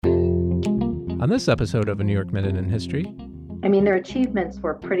On this episode of A New York Minute in History, I mean, their achievements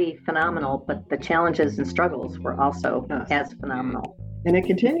were pretty phenomenal, but the challenges and struggles were also as phenomenal. And it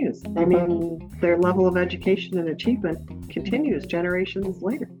continues. I mean, their level of education and achievement continues generations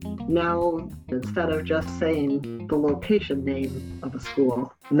later. Now, instead of just saying the location name of a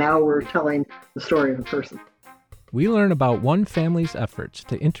school, now we're telling the story of a person. we learn about one family's efforts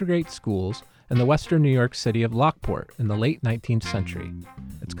to integrate schools in the western New York city of Lockport in the late 19th century.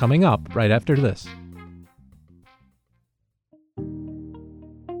 It's coming up right after this.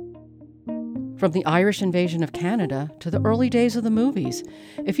 From the Irish invasion of Canada to the early days of the movies.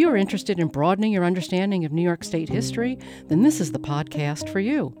 If you are interested in broadening your understanding of New York State history, then this is the podcast for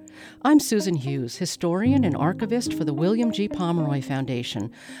you. I'm Susan Hughes, historian and archivist for the William G. Pomeroy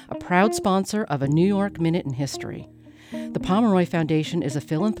Foundation, a proud sponsor of A New York Minute in History. The Pomeroy Foundation is a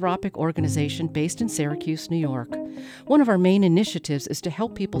philanthropic organization based in Syracuse, New York. One of our main initiatives is to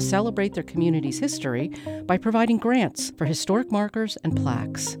help people celebrate their community's history by providing grants for historic markers and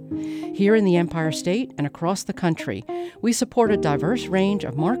plaques. Here in the Empire State and across the country, we support a diverse range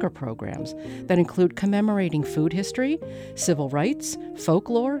of marker programs that include commemorating food history, civil rights,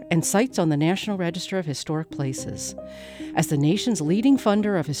 folklore, and sites on the National Register of Historic Places. As the nation's leading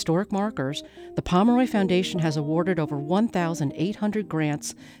funder of historic markers, the Pomeroy Foundation has awarded over 1,800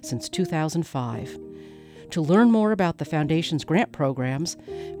 grants since 2005. To learn more about the Foundation's grant programs,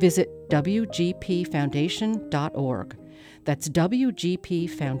 visit wgpfoundation.org. That's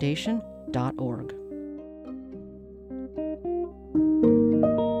wgpfoundation.org.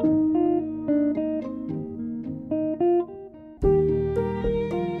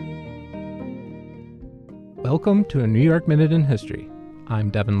 Welcome to A New York Minute in History.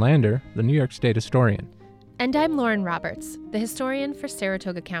 I'm Devin Lander, the New York State historian. And I'm Lauren Roberts, the historian for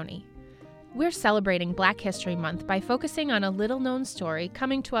Saratoga County. We're celebrating Black History Month by focusing on a little-known story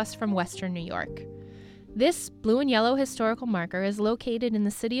coming to us from Western New York. This blue and yellow historical marker is located in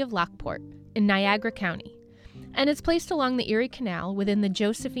the city of Lockport in Niagara County, and it's placed along the Erie Canal within the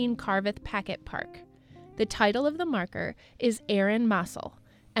Josephine Carveth Packet Park. The title of the marker is Aaron Mossell,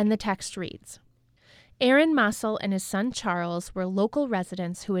 and the text reads, Aaron Mossell and his son Charles were local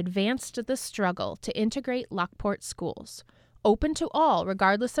residents who advanced the struggle to integrate Lockport schools, open to all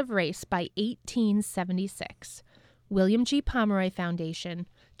regardless of race by 1876. William G. Pomeroy Foundation,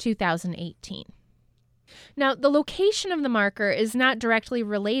 2018. Now, the location of the marker is not directly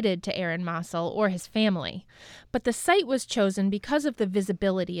related to Aaron Mossell or his family, but the site was chosen because of the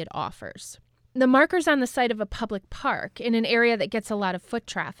visibility it offers. The marker's on the site of a public park in an area that gets a lot of foot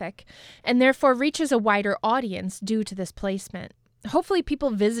traffic and therefore reaches a wider audience due to this placement. Hopefully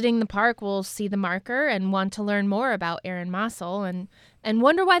people visiting the park will see the marker and want to learn more about Aaron Mossell and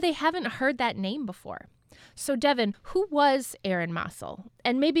wonder why they haven't heard that name before. So Devin, who was Aaron Mossell?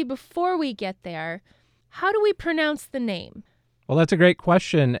 And maybe before we get there, how do we pronounce the name? Well, that's a great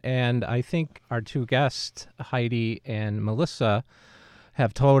question, and I think our two guests, Heidi and Melissa,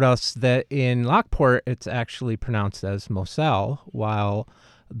 have told us that in Lockport it's actually pronounced as Mossell, while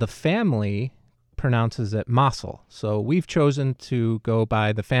the family pronounces it Mossell. So we've chosen to go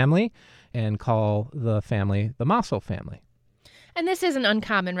by the family and call the family the Mossell family. And this isn't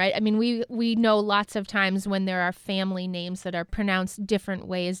uncommon, right? I mean, we know lots of times when there are family names that are pronounced different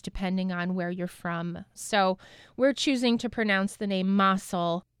ways depending on where you're from. So we're choosing to pronounce the name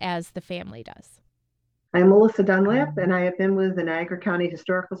Mossell as the family does. I'm Melissa Dunlap, and I have been with the Niagara County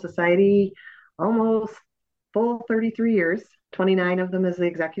Historical Society almost full 33 years, 29 of them as the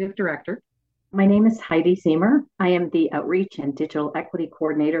executive director. My name is Heidi Ziemer. I am the Outreach and Digital Equity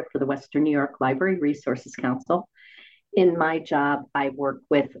Coordinator for the Western New York Library Resources Council. In my job, I work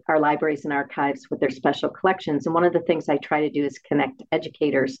with our libraries and archives with their special collections. And one of the things I try to do is connect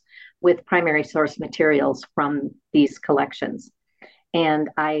educators with primary source materials from these collections. And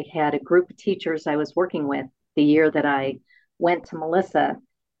I had a group of teachers I was working with the year that I went to Melissa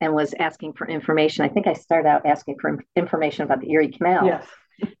and was asking for information. I think I started out asking for information about the Erie Canal. Yes.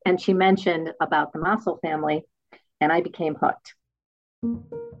 And she mentioned about the Mossell family, and I became hooked.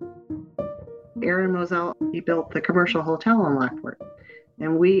 Aaron Mossell, he built the commercial hotel in Lockport.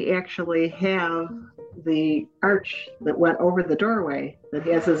 And we actually have the arch that went over the doorway that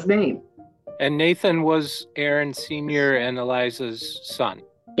has his name. And Nathan was Aaron Sr. and Eliza's son.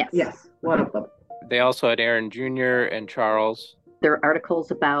 Yes, one of them. They also had Aaron Jr. and Charles. There are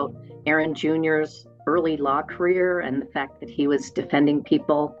articles about Aaron Jr.'s early law career and the fact that he was defending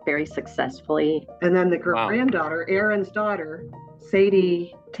people very successfully. And then the granddaughter, Aaron's daughter,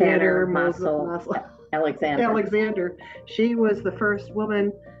 Sadie Tanner Mossell Alexander, she was the first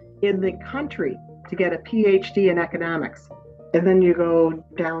woman in the country to get a PhD in economics. And then you go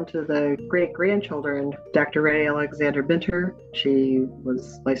down to the great-grandchildren, Dr. Ray Alexander Binter. She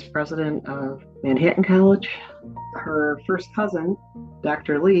was vice president of Manhattan College. Her first cousin,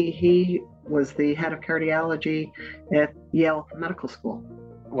 Dr. Lee, he was the head of cardiology at Yale Medical School.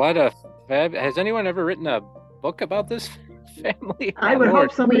 Has anyone ever written a book about this family? I would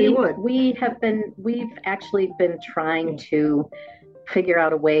hope somebody would. We've actually been trying to figure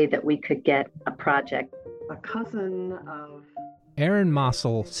out a way that we could get a project. A cousin of Aaron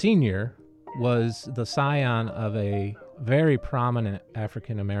Mossell Sr. was the scion of a very prominent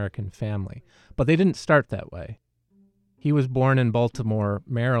African-American family, but they didn't start that way. He was born in Baltimore,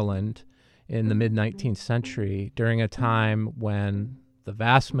 Maryland in the mid-19th century during a time when the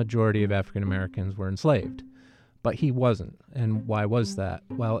vast majority of African-Americans were enslaved. But he wasn't. And why was that?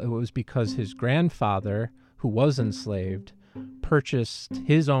 Well, it was because his grandfather, who was enslaved, purchased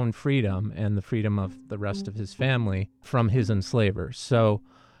his own freedom and the freedom of the rest of his family from his enslavers. So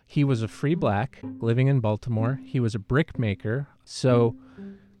he was a free black living in Baltimore. He was a brickmaker. So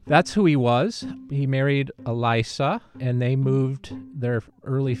that's who he was. He married Eliza, and they moved their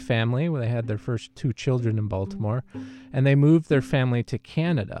early family, where they had their first 2 children in Baltimore, and they moved their family to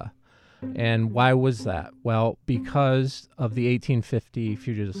Canada. And why was that? Well, because of the 1850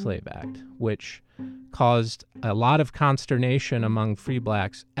 Fugitive Slave Act, which caused a lot of consternation among free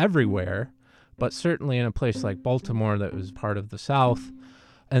blacks everywhere, but certainly in a place like Baltimore that was part of the South,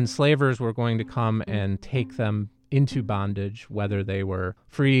 enslavers were going to come and take them into bondage, whether they were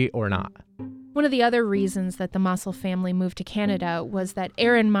free or not. One of the other reasons that the Mossell family moved to Canada was that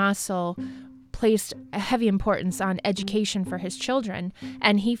Aaron Mossell placed a heavy importance on education for his children,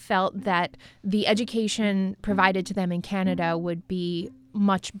 and he felt that the education provided to them in Canada would be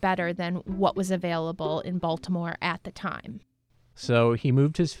much better than what was available in Baltimore at the time. So he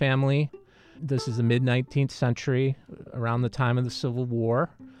moved his family. This is the mid-19th century, around the time of the Civil War,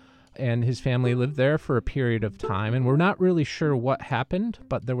 and his family lived there for a period of time, and we're not really sure what happened,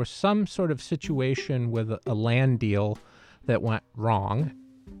 but there was some sort of situation with a land deal that went wrong.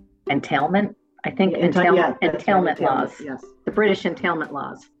 Entailment, I think, entailment laws. Yes. The British entailment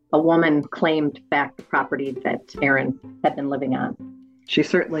laws. A woman claimed back the property that Aaron had been living on. She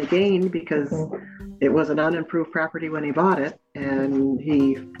certainly gained because it was an unimproved property when he bought it, and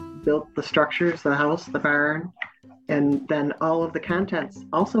he built the structures, the house, the barn, and then all of the contents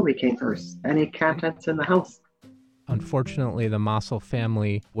also became hers, any contents in the house. Unfortunately, the Mossell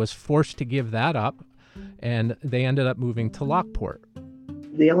family was forced to give that up, and they ended up moving to Lockport.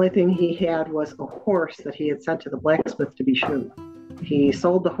 The only thing he had was a horse that he had sent to the blacksmith to be shoed. He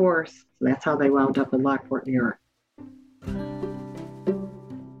sold the horse, so that's how they wound up in Lockport, New York.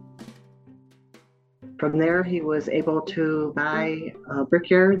 From there, he was able to buy a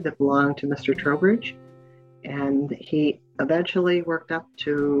brickyard that belonged to Mr. Trowbridge, and he eventually worked up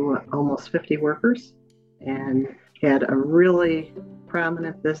to almost 50 workers and had a really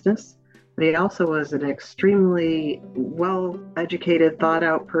prominent business. But he also was an extremely well-educated,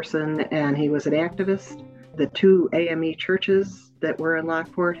 thought-out person, and he was an activist. The 2 AME churches that were in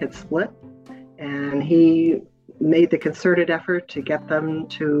Lockport had split, and he made the concerted effort to get them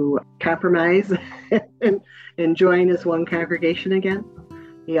to compromise and join as one congregation again.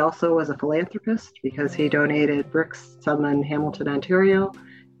 He also was a philanthropist because he donated bricks, some in Hamilton, Ontario.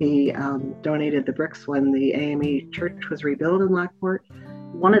 He donated the bricks when the AME church was rebuilt in Lockport.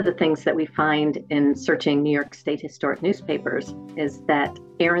 One of the things that we find in searching New York State historic newspapers is that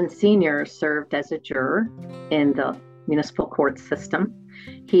Aaron Sr. served as a juror in the municipal court system.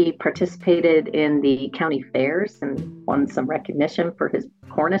 He participated in the county fairs and won some recognition for his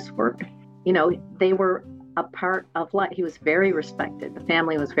cornice work. You know, they were a part of life. He was very respected. The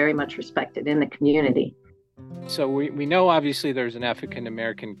family was very much respected in the community. So we know obviously there's an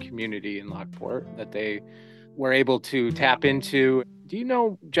African-American community in Lockport that they were able to tap into. Do you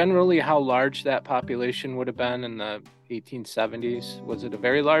know generally how large that population would have been in the 1870s? Was it a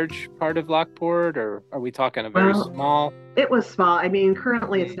very large part of Lockport, or are we talking a very small? It was small. I mean,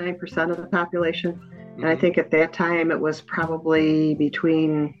 currently it's 9% of the population. And I think at that time it was probably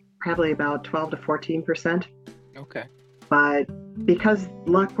about 12 to 14%. Okay. But because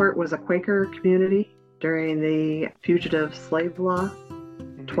Lockport was a Quaker community during the fugitive slave law,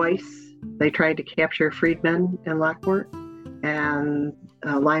 twice they tried to capture freedmen in Lockport. And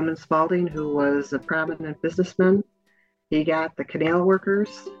Lyman Spalding, who was a prominent businessman, he got the canal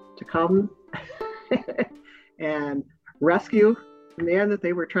workers to come and rescue the man that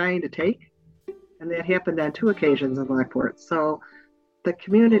they were trying to take. And that happened on 2 occasions in Lockport. So the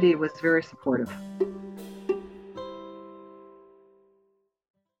community was very supportive.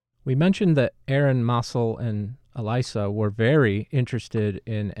 We mentioned that Aaron Mossell and Eliza were very interested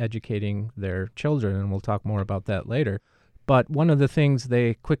in educating their children, and we'll talk more about that later. But one of the things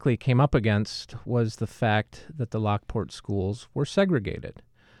they quickly came up against was the fact that the Lockport schools were segregated,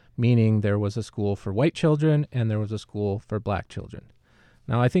 meaning there was a school for white children and there was a school for black children.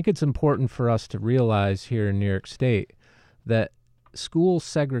 Now, I think it's important for us to realize here in New York State that school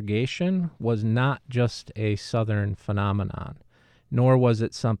segregation was not just a Southern phenomenon, nor was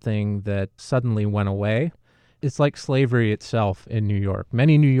it something that suddenly went away. It's like slavery itself in New York.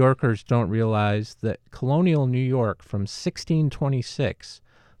 Many New Yorkers don't realize that colonial New York from 1626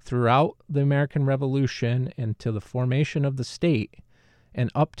 throughout the American Revolution and to the formation of the state and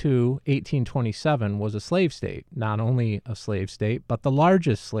up to 1827 was a slave state. Not only a slave state, but the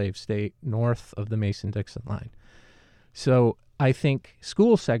largest slave state north of the Mason-Dixon line. So I think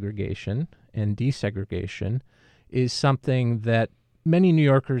school segregation and desegregation is something that many New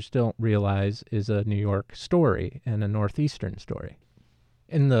Yorkers don't realize is a New York story and a Northeastern story.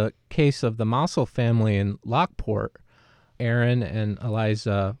 In the case of the Mossell family in Lockport, Aaron and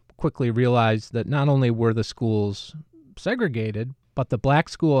Eliza quickly realized that not only were the schools segregated, but the black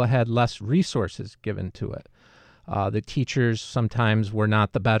school had less resources given to it. The teachers sometimes were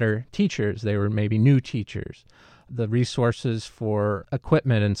not the better teachers. They were maybe new teachers. The resources for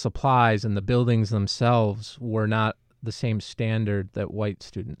equipment and supplies and the buildings themselves were not the same standard that white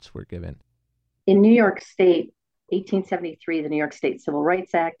students were given. In New York State, 1873, the New York State Civil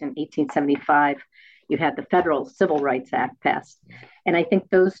Rights Act, and 1875, you had the Federal Civil Rights Act passed. And I think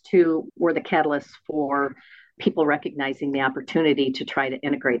those two were the catalysts for people recognizing the opportunity to try to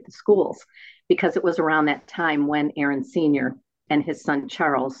integrate the schools, because it was around that time when Aaron Sr. and his son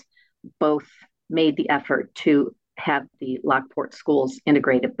Charles both made the effort to have the Lockport schools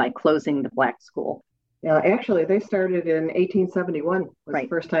integrated by closing the black school. Yeah, actually, they started in 1871, was Right. the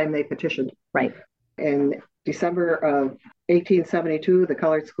first time they petitioned. Right. In December of 1872, the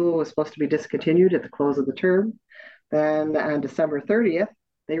colored school was supposed to be discontinued at the close of the term. Then on December 30th,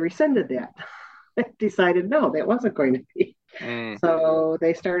 they rescinded that. They decided, no, that wasn't going to be. So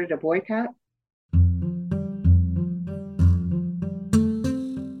they started a boycott.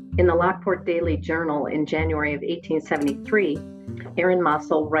 In the Lockport Daily Journal in January of 1873, Aaron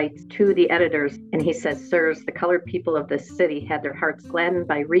Mossell writes to the editors, and he says, "Sirs, the colored people of this city had their hearts gladdened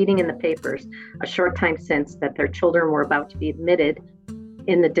by reading in the papers a short time since that their children were about to be admitted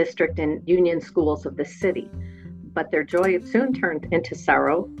in the district and union schools of the city. But their joy soon turned into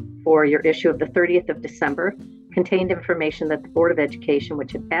sorrow, for your issue of the 30th of December contained information that the Board of Education,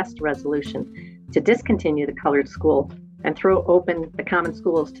 which had passed a resolution to discontinue the colored school and throw open the common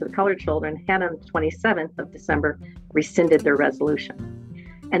schools to the colored children, had on the 27th of December rescinded their resolution."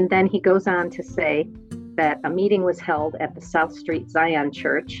 And then he goes on to say that a meeting was held at the South Street Zion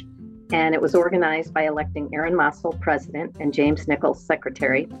Church, and it was organized by electing Aaron Mossell president and James Nichols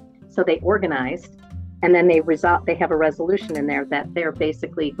secretary. So they organized, and then they have a resolution in there that they're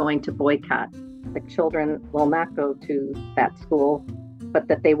basically going to boycott. The children will not go to that school, but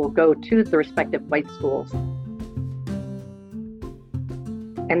that they will go to the respective white schools.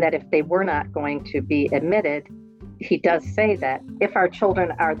 And that if they were not going to be admitted, he does say that if our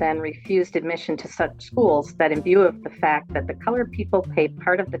children are then refused admission to such schools, that in view of the fact that the colored people pay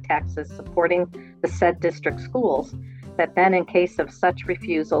part of the taxes supporting the said district schools, that then in case of such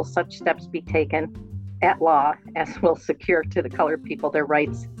refusal, such steps be taken at law as will secure to the colored people their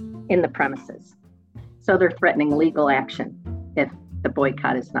rights in the premises. So they're threatening legal action if the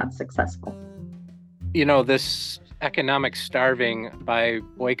boycott is not successful. You know, this economic starving by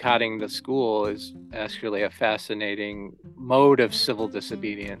boycotting the school is actually a fascinating mode of civil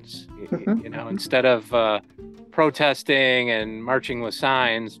disobedience. You know, instead of protesting and marching with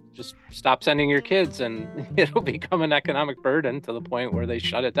signs, just stop sending your kids and it'll become an economic burden to the point where they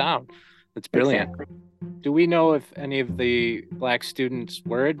shut it down. It's brilliant. Exactly. Do we know if any of the black students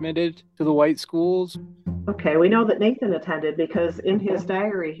were admitted to the white schools? Okay, we know that Nathan attended because in his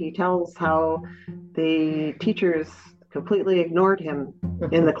diary, he tells how the teachers completely ignored him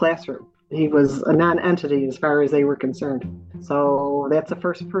in the classroom. He was a non-entity as far as they were concerned. So that's a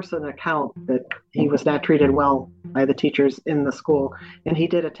first-person account that he was not treated well by the teachers in the school. And he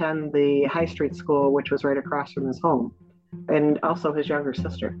did attend the High Street School, which was right across from his home, and also his younger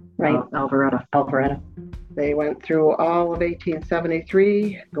sister, Right. Alvaretta. They went through all of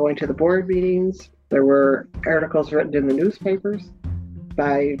 1873, going to the board meetings. There were articles written in the newspapers.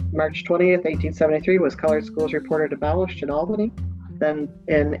 By March 20th, 1873, was colored schools reported abolished in Albany. Then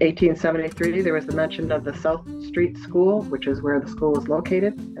in 1873, there was the mention of the South Street School, which is where the school was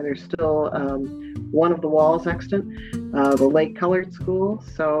located. And there's still one of the walls extant, the Lake Colored School.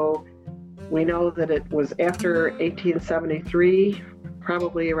 So We know that it was after 1873,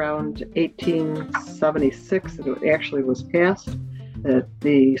 probably around 1876, that it actually was passed that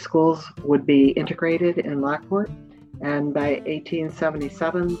the schools would be integrated in Lockport. And by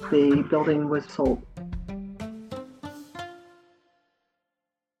 1877, the building was sold.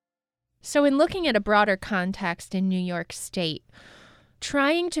 So in looking at a broader context in New York State,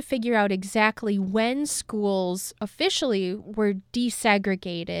 trying to figure out exactly when schools officially were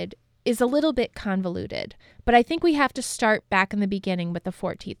desegregated is a little bit convoluted, but I think we have to start back in the beginning with the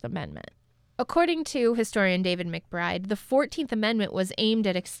 14th Amendment. According to historian David McBride, the 14th Amendment was aimed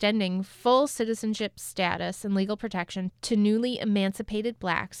at extending full citizenship status and legal protection to newly emancipated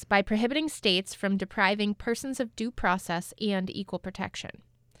blacks by prohibiting states from depriving persons of due process and equal protection.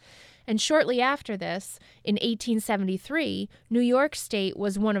 And shortly after this, in 1873, New York State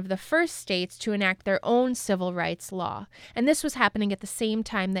was one of the first states to enact their own civil rights law. And this was happening at the same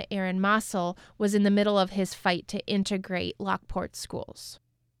time that Aaron Mossell was in the middle of his fight to integrate Lockport schools.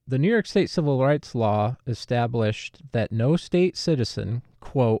 The New York State Civil Rights Law established that no state citizen,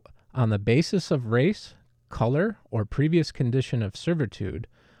 quote, on the basis of race, color, or previous condition of servitude,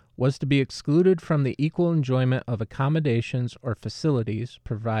 was to be excluded from the equal enjoyment of accommodations or facilities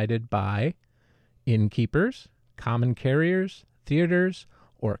provided by innkeepers, common carriers, theaters,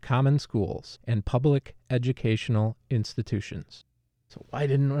 or common schools, and public educational institutions. So why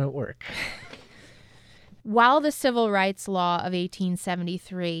didn't it work? While the Civil Rights Law of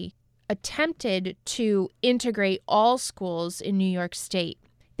 1873 attempted to integrate all schools in New York State,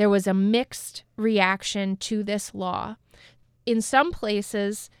 there was a mixed reaction to this law. In some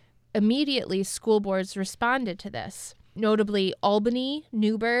places, immediately school boards responded to this. Notably, Albany,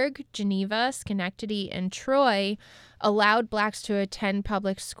 Newburgh, Geneva, Schenectady, and Troy allowed blacks to attend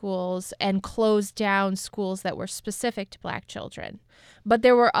public schools and closed down schools that were specific to black children. But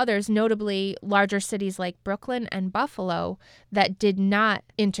there were others, notably larger cities like Brooklyn and Buffalo, that did not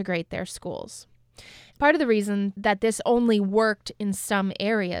integrate their schools. Part of the reason that this only worked in some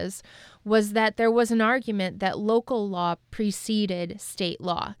areas was that there was an argument that local law preceded state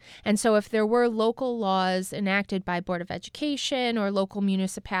law. And so if there were local laws enacted by Board of Education or local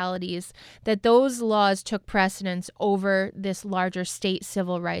municipalities, that those laws took precedence over this larger state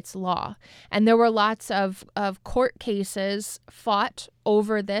civil rights law. And there were lots of court cases fought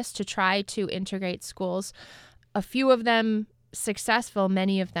over this to try to integrate schools. A few of them successful,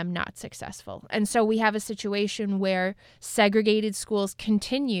 many of them not successful. And so we have a situation where segregated schools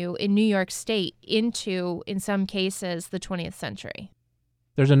continue in New York State into, in some cases, the 20th century.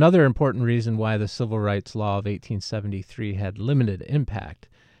 There's another important reason why the Civil Rights Law of 1873 had limited impact,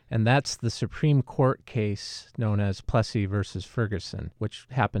 and that's the Supreme Court case known as Plessy versus Ferguson, which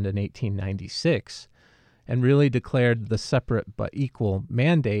happened in 1896, and really declared the separate but equal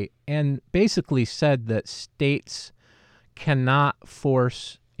mandate and basically said that states cannot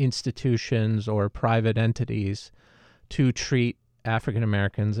force institutions or private entities to treat African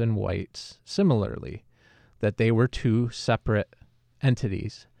Americans and whites similarly, that they were two separate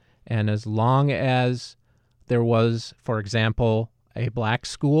entities. And as long as there was, for example, a black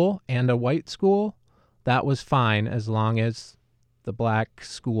school and a white school, that was fine as long as the black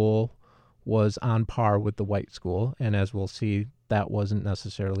school was on par with the white school. And as we'll see, that wasn't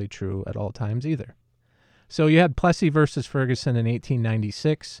necessarily true at all times either. So you had Plessy versus Ferguson in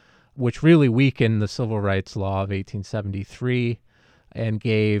 1896, which really weakened the Civil Rights Law of 1873 and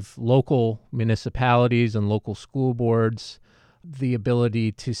gave local municipalities and local school boards the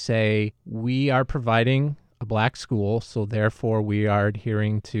ability to say, we are providing a black school, so therefore we are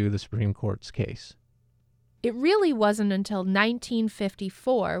adhering to the Supreme Court's case. It really wasn't until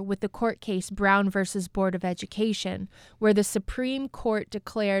 1954, with the court case Brown versus Board of Education, where the Supreme Court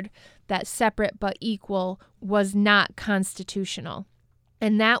declared that separate but equal was not constitutional.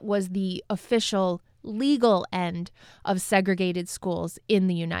 And that was the official legal end of segregated schools in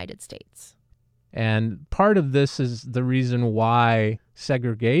the United States. And part of this is the reason why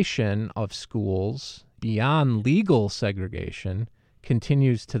segregation of schools beyond legal segregation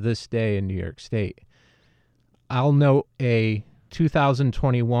continues to this day in New York State. I'll note a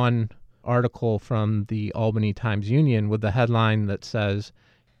 2021 article from the Albany Times-Union with the headline that says,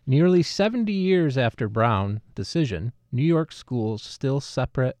 nearly 70 years after Brown decision, New York schools still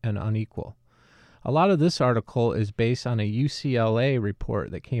separate and unequal. A lot of this article is based on a UCLA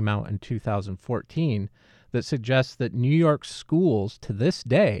report that came out in 2014 that suggests that New York schools to this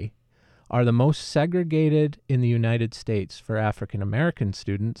day are the most segregated in the United States for African American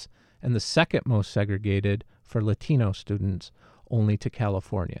students and the second most segregated for Latino students, only to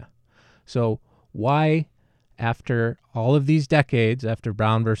California. So why after all of these decades, after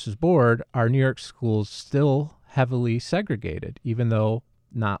Brown versus Board, our New York schools still heavily segregated, even though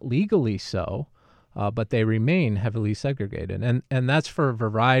not legally so, but they remain heavily segregated. And that's for a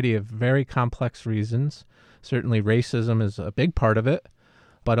variety of very complex reasons. Certainly racism is a big part of it,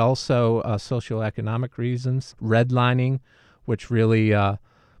 but also socioeconomic reasons, redlining, which really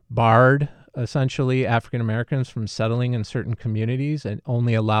barred essentially African Americans from settling in certain communities and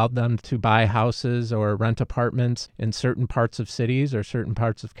only allowed them to buy houses or rent apartments in certain parts of cities or certain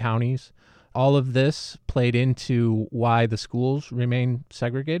parts of counties. All of this played into why the schools remain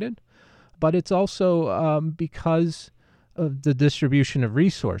segregated, but it's also because of the distribution of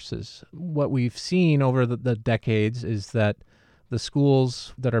resources. What we've seen over the decades is that the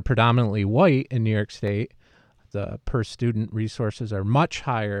schools that are predominantly white in New York State, the per student resources are much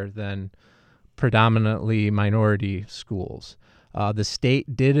higher than predominantly minority schools. The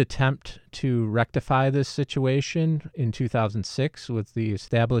state did attempt to rectify this situation in 2006 with the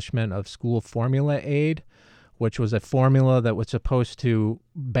establishment of school formula aid, which was a formula that was supposed to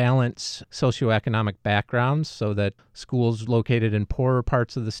balance socioeconomic backgrounds so that schools located in poorer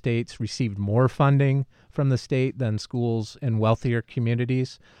parts of the states received more funding from the state than schools in wealthier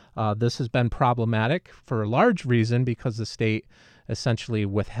communities. This has been problematic for a large reason because the state essentially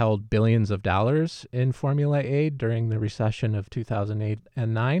withheld billions of dollars in formula aid during the recession of 2008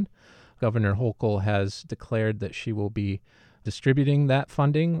 and 9. Governor Hochul has declared that she will be distributing that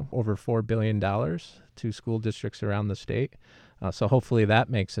funding, over $4 billion, to school districts around the state. So hopefully that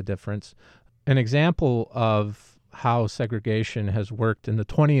makes a difference. An example of how segregation has worked in the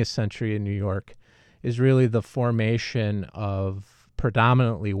 20th century in New York is really the formation of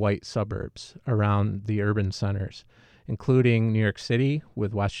predominantly white suburbs around the urban centers, including New York City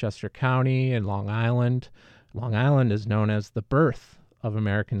with Westchester County and Long Island. Long Island is known as the birth of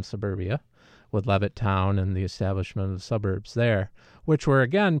American suburbia, with Levittown and the establishment of the suburbs there, which were,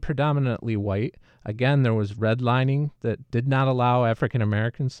 again, predominantly white. Again, there was redlining that did not allow African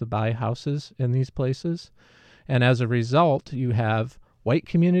Americans to buy houses in these places. And as a result, you have white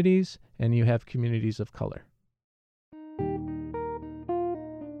communities and you have communities of color.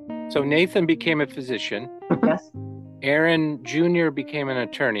 So Nathan became a physician. Yes, Aaron Jr. became an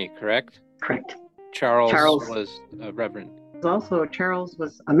attorney, correct? correct. Charles was a reverend. Also, Charles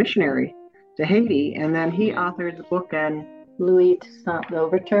was a missionary to Haiti, and then he authored the book on Louis Toussaint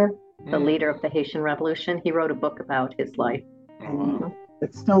Louverture, the leader of the Haitian Revolution. He wrote a book about his life. Oh, wow.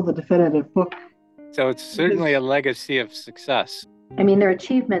 It's still the definitive book. So it's certainly a legacy of success. I mean, their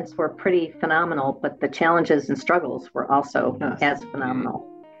achievements were pretty phenomenal, but the challenges and struggles were also as phenomenal.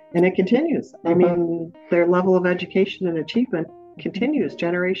 And it continues. I mean, their level of education and achievement continues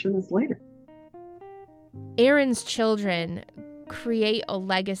generations later. Aaron's children create a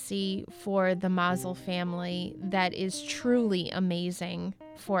legacy for the Mossell family that is truly amazing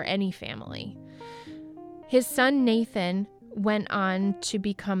for any family. His son Nathan went on to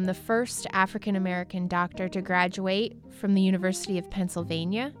become the first African American doctor to graduate from the University of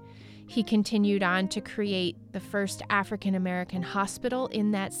Pennsylvania. He continued on to create the first African American hospital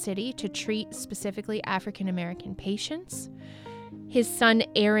in that city to treat specifically African American patients. His son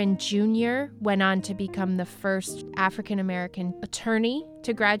Aaron Jr. went on to become the first African American attorney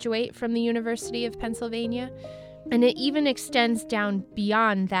to graduate from the University of Pennsylvania, and it even extends down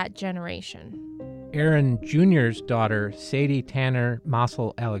beyond that generation. Aaron Jr.'s daughter, Sadie Tanner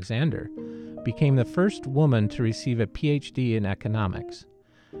Mossell Alexander, became the first woman to receive a PhD in economics.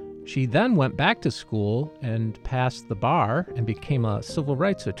 She then went back to school and passed the bar and became a civil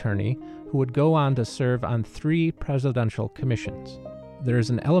rights attorney who would go on to serve on 3 presidential commissions. There is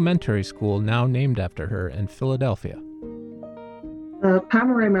an elementary school now named after her in Philadelphia. The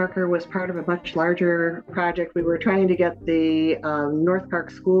Pomeroy marker was part of a much larger project. We were trying to get the North Park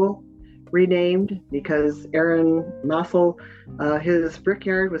School renamed because Aaron Mossell, his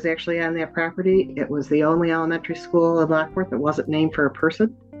brickyard was actually on that property. It was the only elementary school in Lockport that wasn't named for a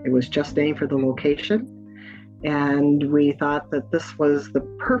person. It was just named for the location. And we thought that this was the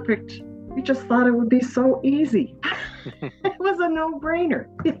perfect, we just thought it would be so easy. It was a no-brainer.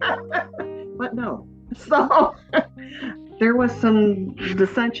 But no. So there was some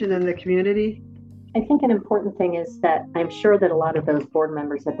dissension in the community. I think an important thing is that I'm sure that a lot of those board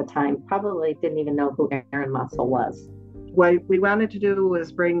members at the time probably didn't even know who Aaron Mossell was. What we wanted to do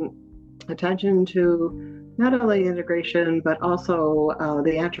was bring attention to not only integration, but also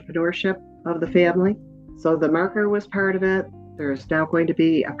the entrepreneurship of the family. So the marker was part of it. There's now going to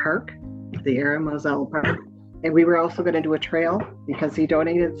be a park, the Aaron Mossell Park. And we were also going to do a trail because he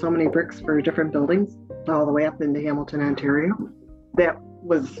donated so many bricks for different buildings all the way up into Hamilton, Ontario. That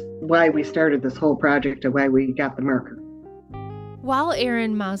was why we started this whole project and why we got the marker. While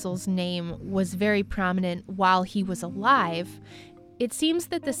Aaron Mossell's name was very prominent while he was alive, it seems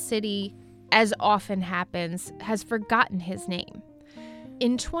that the city, as often happens, has forgotten his name.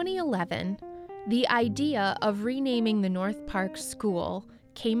 In 2011, the idea of renaming the North Park School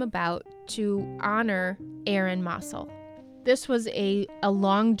came about to honor Aaron Mossell. This was a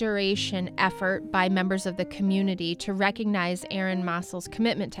long-duration effort by members of the community to recognize Aaron Mossell's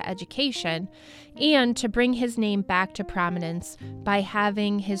commitment to education and to bring his name back to prominence by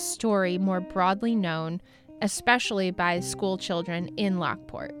having his story more broadly known, especially by school children in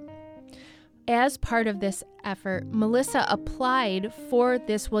Lockport. As part of this effort, Melissa applied for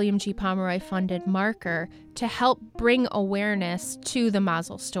this William G. Pomeroy-funded marker to help bring awareness to the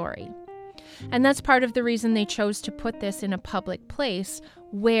Mossell story. And that's part of the reason they chose to put this in a public place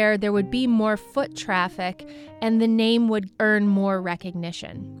where there would be more foot traffic and the name would earn more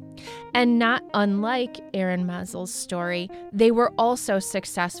recognition. And not unlike Aaron Mossell's story, they were also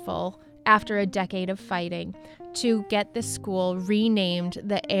successful after a decade of fighting to get the school renamed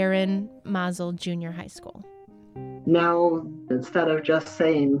the Aaron Mossell Junior High School. Now, instead of just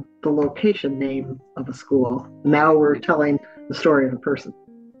saying the location name of a school, now we're telling the story of a person.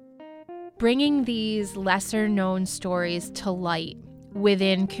 Bringing these lesser-known stories to light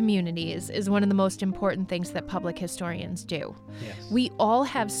within communities is one of the most important things that public historians do. Yes. We all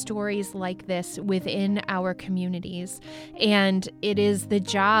have stories like this within our communities, and it is the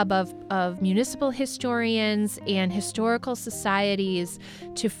job of municipal historians and historical societies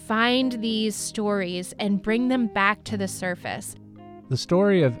to find these stories and bring them back to the surface. The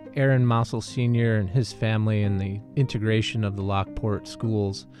story of Aaron Mossell Sr. and his family and the integration of the Lockport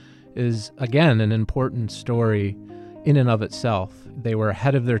schools is, again, an important story in and of itself. They were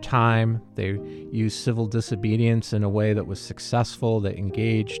ahead of their time. They used civil disobedience in a way that was successful, that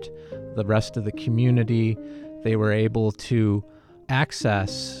engaged the rest of the community. They were able to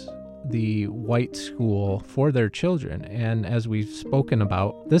access the white school for their children. And as we've spoken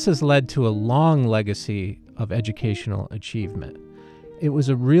about, this has led to a long legacy of educational achievement. It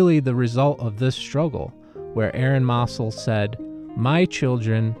was really the result of this struggle where Aaron Mossell said, "My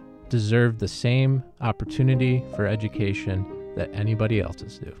children deserve the same opportunity for education that anybody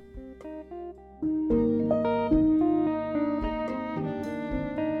else's do."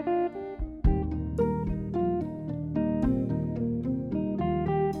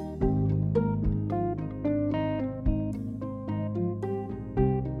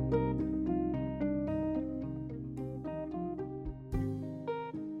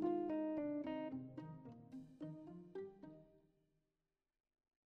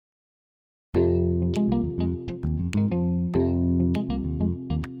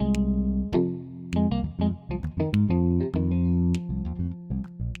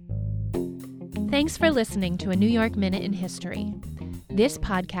 Thanks for listening to A New York Minute in History. This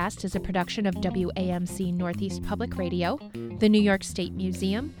podcast is a production of WAMC Northeast Public Radio, the New York State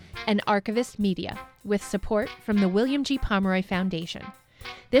Museum, and Archivist Media, with support from the William G. Pomeroy Foundation.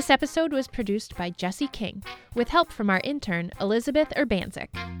 This episode was produced by Jesse King, with help from our intern, Elizabeth Urbanczyk.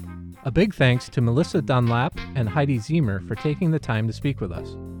 A big thanks to Melissa Dunlap and Heidi Ziemer for taking the time to speak with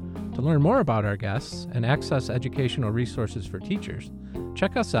us. To learn more about our guests and access educational resources for teachers,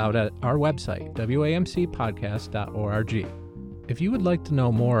 check us out at our website, wamcpodcast.org. If you would like to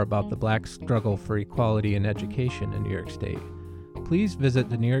know more about the Black struggle for equality in education in New York State, please visit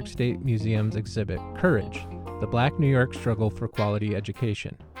the New York State Museum's exhibit, Courage, the Black New York Struggle for Quality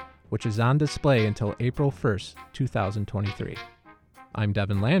Education, which is on display until April 1st, 2023. I'm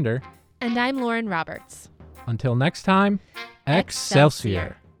Devin Lander. And I'm Lauren Roberts. Until next time,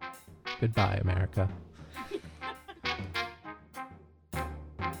 Excelsior! Goodbye, America.